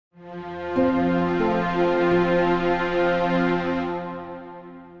We're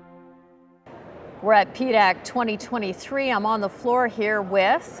at PDAC 2023. I'm on the floor here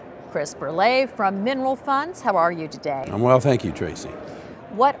with Chris Berlet from Mineral Funds. How are you today? I'm well, thank you, Tracy.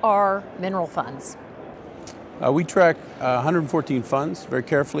 What are mineral funds? We track 114 funds very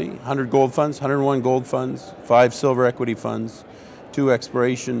carefully, 100 gold funds, 101 gold funds, 5 silver equity funds, 2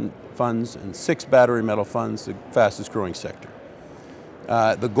 exploration funds, and 6 battery metal funds, the fastest growing sector.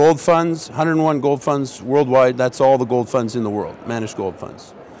 The gold funds, 101 gold funds worldwide, that's all the gold funds in the world, managed gold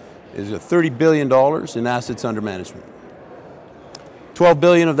funds. Is $30 billion in assets under management. 12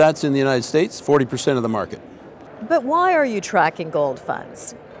 billion of that's in the United States, 40% of the market. But why are you tracking gold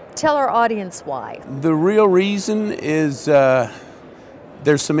funds? Tell our audience why. The real reason is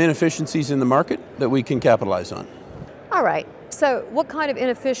there's some inefficiencies in the market that we can capitalize on. All right, so what kind of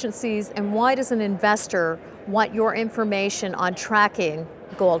inefficiencies and why does an investor want your information on tracking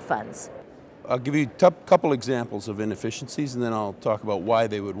gold funds? I'll give you a couple examples of inefficiencies and then I'll talk about why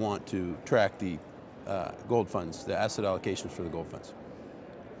they would want to track the gold funds, the asset allocations for the gold funds.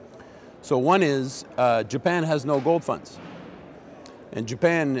 So one is Japan has no gold funds. And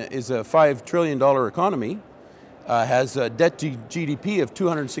Japan is a $5 trillion economy, has a debt to GDP of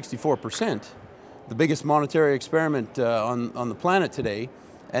 264%, the biggest monetary experiment on the planet today,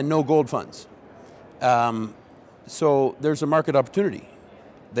 and no gold funds. So there's a market opportunity.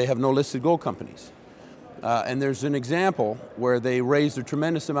 They have no listed gold companies. And there's an example where they raised a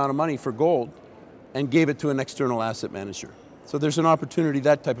tremendous amount of money for gold and gave it to an external asset manager. So there's an opportunity,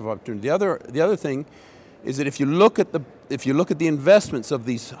 that type of opportunity. The other thing is that if you look at the investments of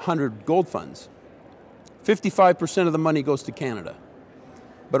these 100 gold funds, 55% of the money goes to Canada,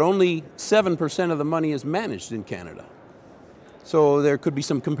 but only 7% of the money is managed in Canada. So there could be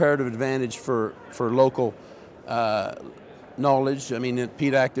some comparative advantage for local knowledge. I mean, at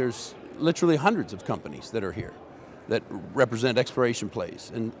PDAC, there's literally hundreds of companies that are here that represent exploration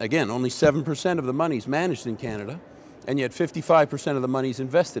plays. And again, only 7% of the money is managed in Canada, and yet 55% of the money is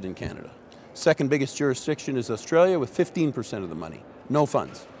invested in Canada. Second biggest jurisdiction is Australia with 15% of the money. No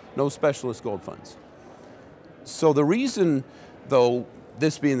funds, no specialist gold funds. So the reason, though,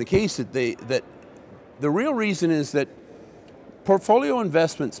 this being the case, that the real reason is that portfolio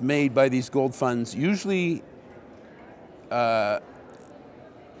investments made by these gold funds usually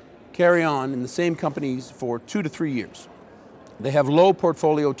carry on in the same companies for 2 to 3 years. They have low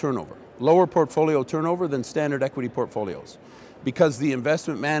portfolio turnover, lower portfolio turnover than standard equity portfolios. Because the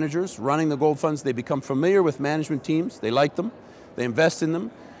investment managers running the gold funds, they become familiar with management teams, they like them, they invest in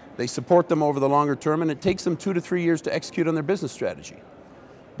them, they support them over the longer term, and it takes them 2 to 3 years to execute on their business strategy.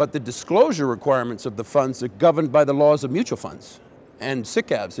 But the disclosure requirements of the funds are governed by the laws of mutual funds and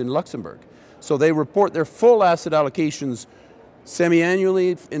SICAVs in Luxembourg. So they report their full asset allocations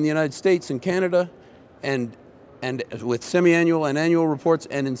semi-annually in the United States and Canada, and with semi-annual and annual reports,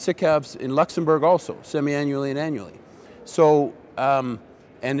 and in SICAVs in Luxembourg also, semi-annually and annually. So, and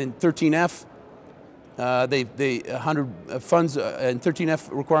in 13F, 100 funds and 13F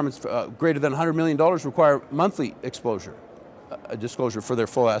requirements greater than $100 million require monthly exposure, disclosure for their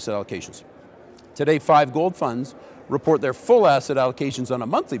full asset allocations. Today, 5 gold funds report their full asset allocations on a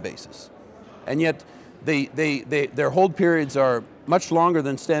monthly basis, and yet their hold periods are much longer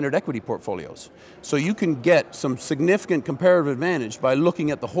than standard equity portfolios. So you can get some significant comparative advantage by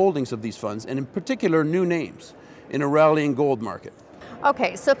looking at the holdings of these funds, and in particular new names in a rallying gold market.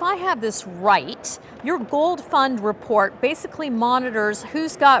 Okay, so if I have this right, your gold fund report basically monitors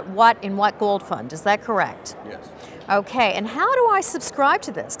who's got what in what gold fund, is that correct? Yes. Okay, and how do I subscribe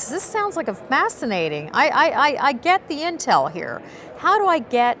to this? Because this sounds like a fascinating, I get the intel here. How do I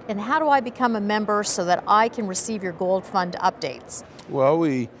get and how do I become a member so that I can receive your gold fund updates? Well,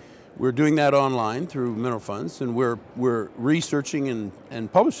 we're doing that online through Mineral Funds, and we're researching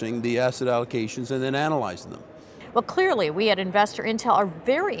and publishing the asset allocations and then analyzing them. Well, clearly, we at InvestorIntel are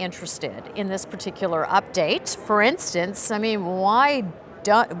very interested in this particular update. For instance, I mean, why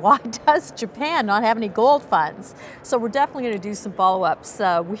does Japan not have any gold funds? So we're definitely going to do some follow-ups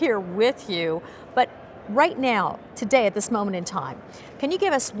here with you. But right now, today, at this moment in time, can you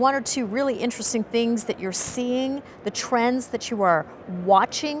give us 1 or 2 really interesting things that you're seeing, the trends that you are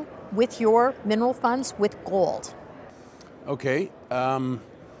watching with your mineral funds with gold? Okay.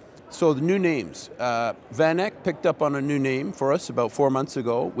 So the new names. VanEck picked up on a new name for us about 4 months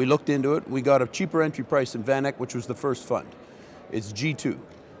ago. We looked into it. We got a cheaper entry price than VanEck, which was the first fund. It's G2,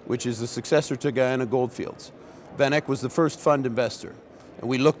 which is the successor to Guyana Goldfields. VanEck was the first fund investor. And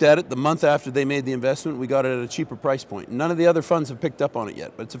we looked at it the month after they made the investment. We got it at a cheaper price point. None of the other funds have picked up on it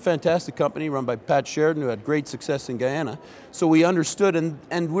yet, but it's a fantastic company run by Pat Sheridan, who had great success in Guyana. So we understood,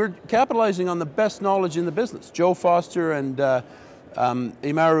 and we're capitalizing on the best knowledge in the business. Joe Foster and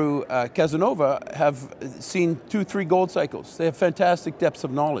Imaru Casanova have seen 2-3 gold cycles. They have fantastic depths of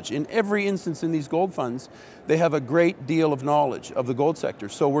knowledge. In every instance in these gold funds, they have a great deal of knowledge of the gold sector.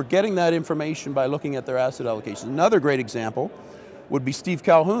 So we're getting that information by looking at their asset allocations. Another great example would be Steve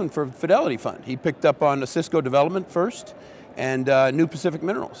Calhoun for Fidelity Fund. He picked up on the Cisco development first and New Pacific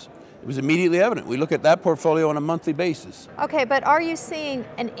Minerals. It was immediately evident. We look at that portfolio on a monthly basis. Okay, but are you seeing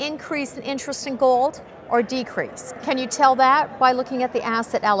an increase in interest in gold or decrease? Can you tell that by looking at the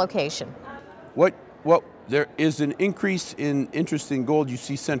asset allocation? There is an increase in interest in gold. You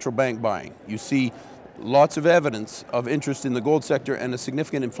see central bank buying. You see lots of evidence of interest in the gold sector and a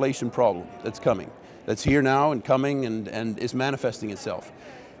significant inflation problem that's coming. That's here now and coming and is manifesting itself.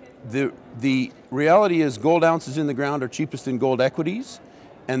 The reality is gold ounces in the ground are cheapest in gold equities,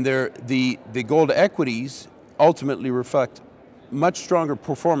 and the gold equities ultimately reflect much stronger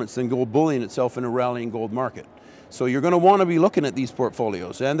performance than gold bullion itself in a rallying gold market. So you're going to want to be looking at these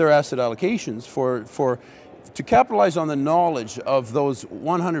portfolios and their asset allocations to capitalize on the knowledge of those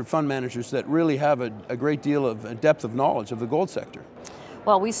 100 fund managers that really have a great deal of a depth of knowledge of the gold sector.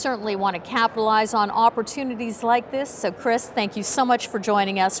 Well, we certainly want to capitalize on opportunities like this. So Chris, thank you so much for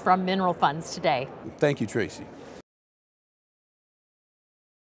joining us from Mineral Funds today. Thank you, Tracy.